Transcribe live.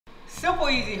Simple,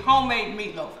 easy, homemade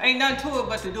meatloaf. Ain't nothing to it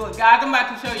but to do it. Guys, I'm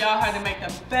about to show y'all how to make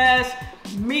the best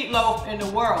meatloaf in the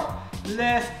world.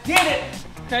 Let's get it.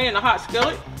 Okay, in a hot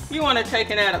skillet, you want to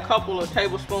take and add a couple of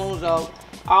tablespoons of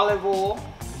olive oil,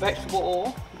 vegetable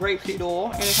oil, grapeseed oil,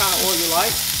 any kind of oil you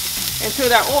like. Into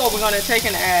that oil, we're going to take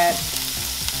and add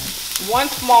 1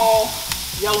 small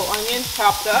yellow onion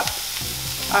chopped up,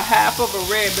 a half of a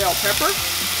red bell pepper.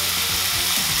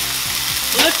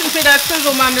 Listen to that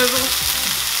sizzle, my nizzle.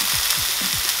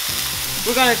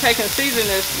 We're going to take and season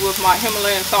this with my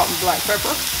Himalayan salt and black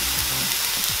pepper.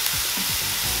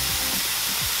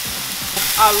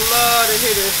 I love to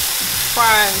hear this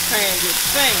frying pan just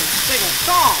sing a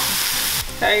song.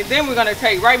 Okay, then we're going to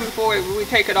take, right before we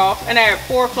take it off, and add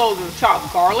 4 cloves of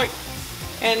chopped garlic.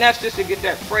 And that's just to get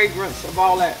that fragrance of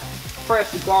all that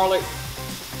fresh garlic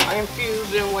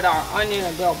infused in with our onion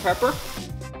and bell pepper.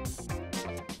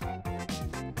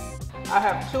 I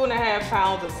have 2.5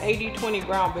 pounds of 80/20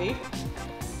 ground beef.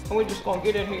 And we're just going to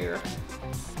get in here.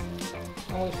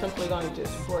 And we're simply going to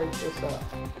just break this up.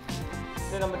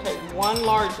 Then I'm going to take 1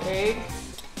 large egg.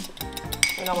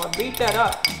 And I'm going to beat that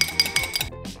up.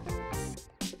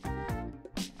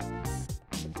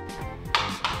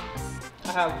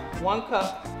 I have 1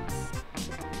 cup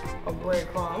of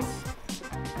breadcrumbs.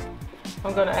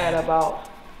 I'm going to add about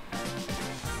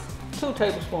 2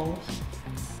 tablespoons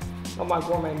of my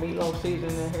gourmet meatloaf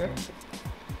seasoning in here.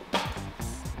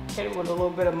 Hit it with a little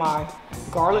bit of my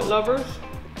garlic lovers,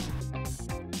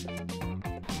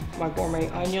 my gourmet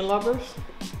onion lovers,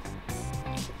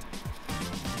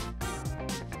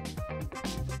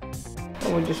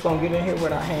 and we're just going to get in here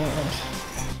with our hands.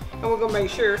 And we're going to make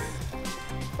sure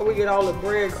that we get all the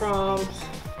breadcrumbs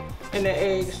and the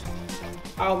eggs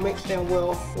all mixed in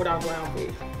well with our ground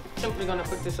beef. Simply going to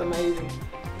put this amazing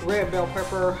red bell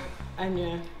pepper,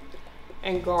 onion,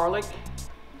 and garlic.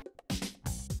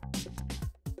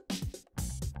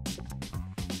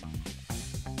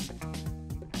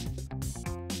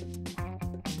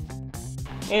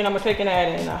 And I'm gonna take and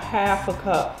add in a half a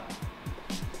cup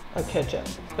of ketchup.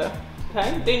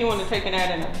 Okay. Then you want to take and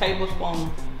add in a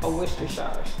tablespoon of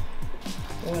Worcestershire.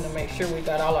 We want to make sure we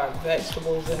got all our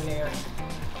vegetables in there,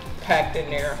 packed in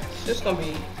there. It's just gonna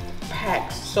be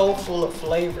packed so full of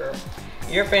flavor.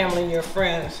 Your family and your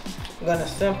friends are gonna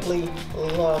simply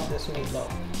love this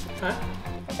meatloaf.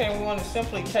 Okay, we want to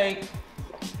simply take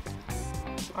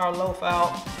our loaf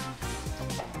out.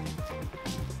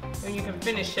 And you can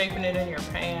finish shaping it in your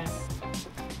pan.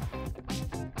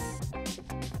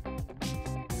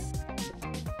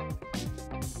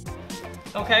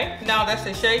 Okay, now that's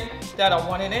the shape that I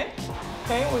want it in.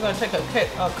 Okay, we're going to take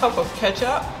a cup of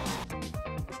ketchup,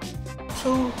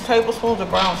 2 tablespoons of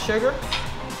brown sugar,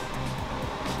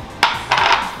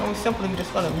 and we're simply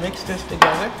just going to mix this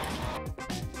together.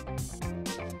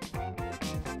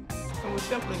 And we're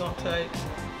simply going to take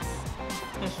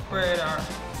and spread our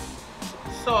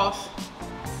sauce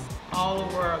all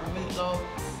over our meatloaf.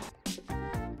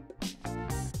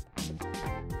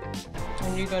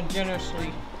 And you're going to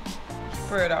generously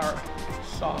spread our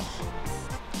sauce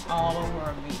all over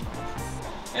our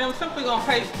meatloaf. And I'm simply going to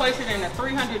place it in a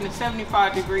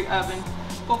 375-degree oven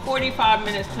for 45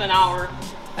 minutes to an hour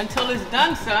until it's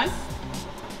done, son.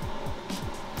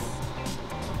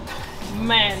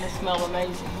 Man, this smells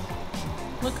amazing.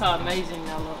 Look how amazing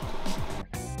that looks.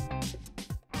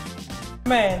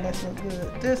 Man, this look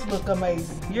good. This look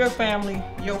amazing. Your family,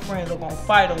 your friends are gonna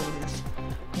fight over this.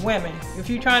 Women, if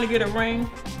you're trying to get a ring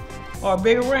or a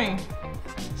bigger ring,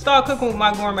 start cooking with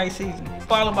my gourmet seasoning,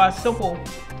 followed by simple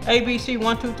ABC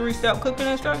 1, 2, 3 step cooking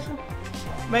instructions.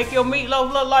 Make your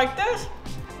meatloaf look like this.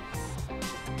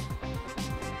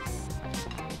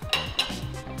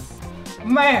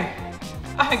 Man,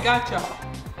 I got y'all.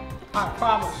 I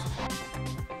promise.